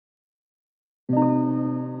I've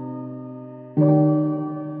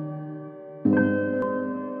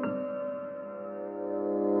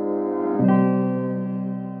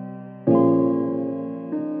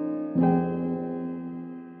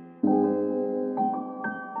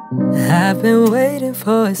been waiting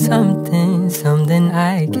for something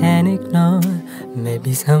I can't ignore.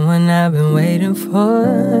 Maybe someone I've been waiting for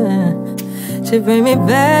to bring me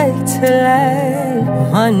back to life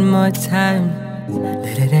one more time.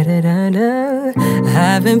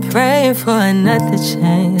 I've been praying for another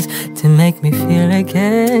chance to make me feel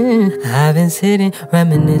again. I've been sitting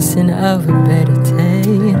reminiscing of a better day,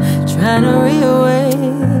 trying to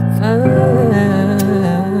reawake.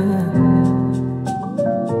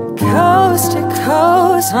 Coast to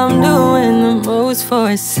coast, I'm doing the most for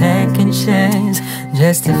a second chance,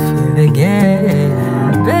 just to feel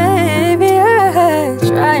again. Baby, I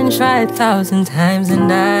try 1,000 times,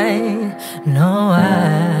 and I know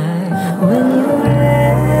why. When you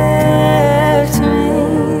left me,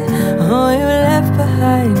 oh, you left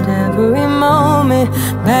behind every moment.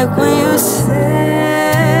 Back when you said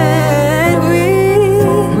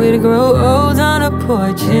we'd grow old on a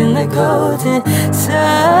porch in the golden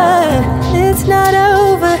sun. It's not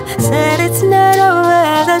over, said it's not over,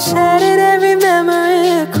 as I shattered every memory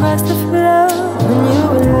across the floor. When you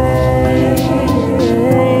left,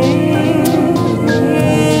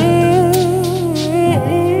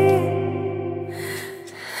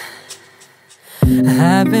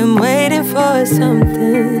 I've been waiting for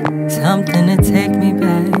something to take me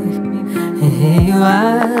back, and here you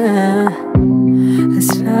are. A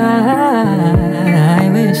spot I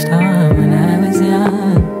wished on when I was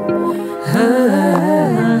young.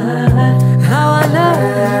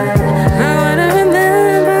 I wanna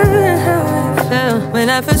remember how I felt when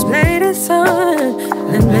I first played a song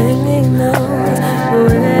that made me know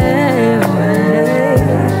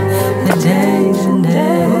the days and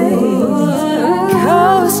days.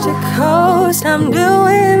 Coast to coast, I'm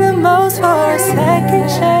doing the most for a second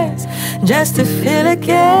chance, just to feel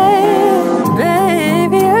again.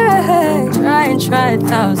 Baby, I try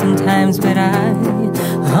 1,000 times, but I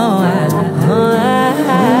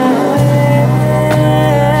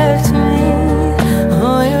left me.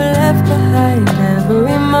 Oh, you left behind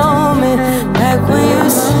every moment. Back when you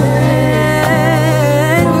said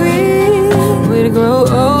we'd grow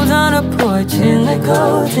old on a porch in the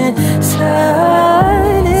golden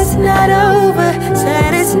sun. It's not over,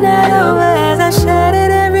 said it's not over, as I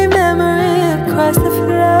shattered every memory across the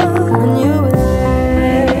floor. When you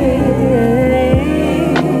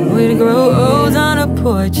we'd grow old on a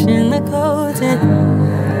porch in the golden.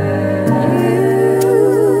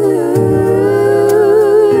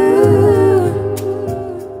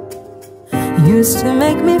 You used to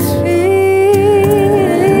make me feel.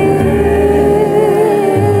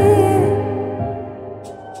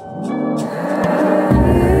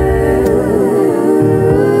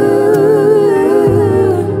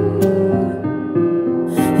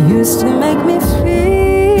 Used to make me feel.